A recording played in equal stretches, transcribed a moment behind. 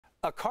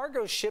A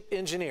cargo ship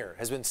engineer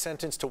has been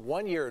sentenced to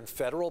 1 year in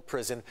federal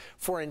prison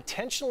for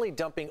intentionally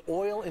dumping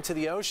oil into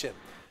the ocean.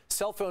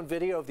 Cell phone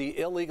video of the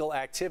illegal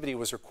activity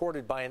was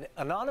recorded by an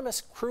anonymous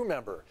crew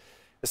member.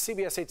 The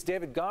CBS 8's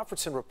David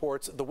Goffredson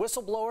reports the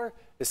whistleblower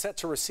is set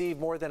to receive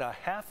more than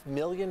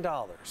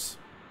 $500,000.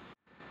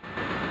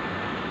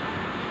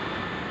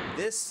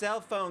 This cell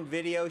phone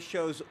video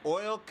shows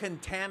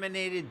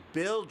oil-contaminated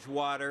bilge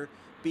water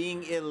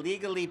being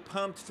illegally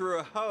pumped through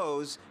a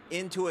hose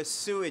into a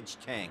sewage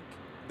tank.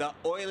 The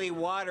oily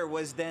water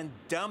was then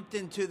dumped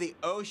into the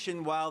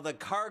ocean while the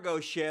cargo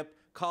ship,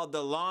 called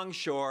the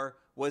Longshore,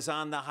 was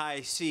on the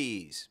high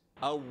seas.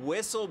 A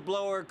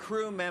whistleblower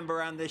crew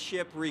member on the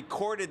ship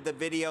recorded the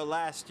video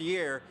last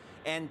year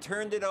and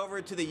turned it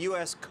over to the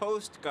U.S.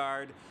 Coast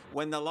Guard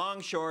when the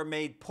Longshore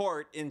made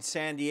port in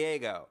San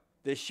Diego.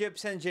 The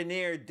ship's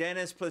engineer,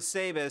 Dennis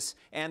Plasabis,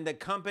 and the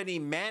company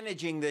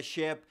managing the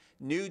ship,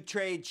 New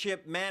Trade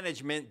Ship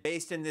Management,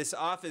 based in this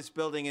office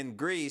building in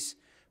Greece,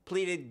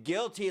 pleaded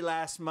guilty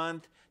last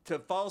month to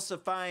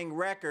falsifying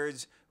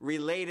records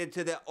related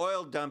to the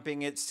oil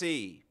dumping at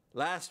sea.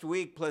 Last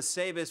week,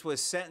 Plasabis was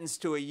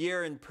sentenced to 1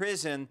 year in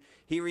prison.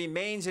 He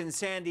remains in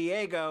San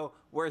Diego,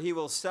 where he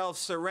will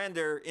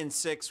self-surrender in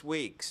 6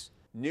 weeks.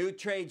 New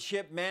Trade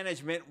Ship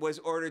Management was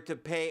ordered to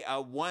pay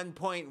a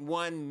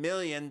 $1.1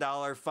 million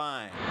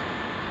fine.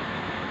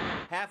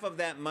 Half of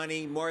that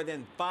money, more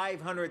than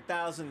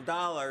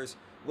 $500,000,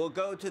 will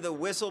go to the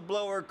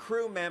whistleblower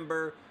crew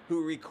member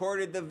who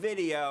recorded the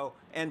video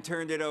and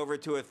turned it over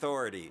to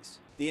authorities.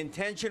 The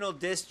intentional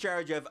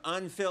discharge of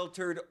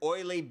unfiltered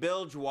oily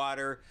bilge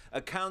water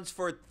accounts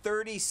for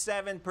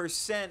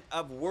 37%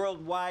 of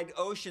worldwide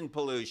ocean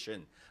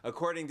pollution,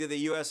 according to the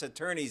U.S.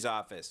 Attorney's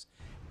Office.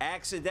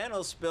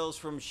 Accidental spills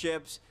from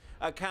ships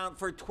account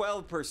for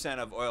 12%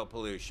 of oil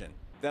pollution.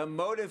 The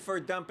motive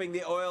for dumping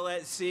the oil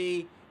at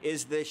sea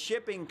is the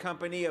shipping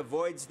company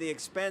avoids the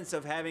expense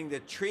of having to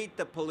treat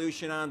the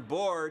pollution on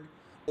board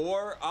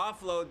or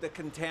offload the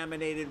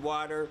contaminated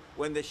water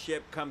when the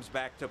ship comes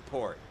back to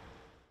port.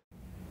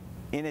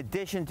 In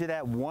addition to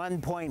that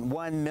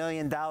 $1.1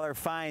 million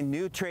fine,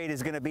 New Trade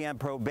is going to be on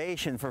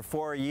probation for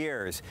 4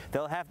 years.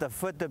 They'll have to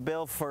foot the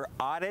bill for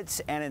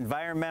audits and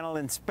environmental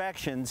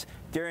inspections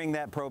during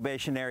that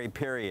probationary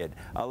period.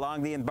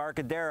 Along the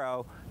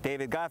Embarcadero,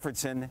 David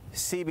Goffredson,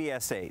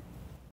 CBS 8.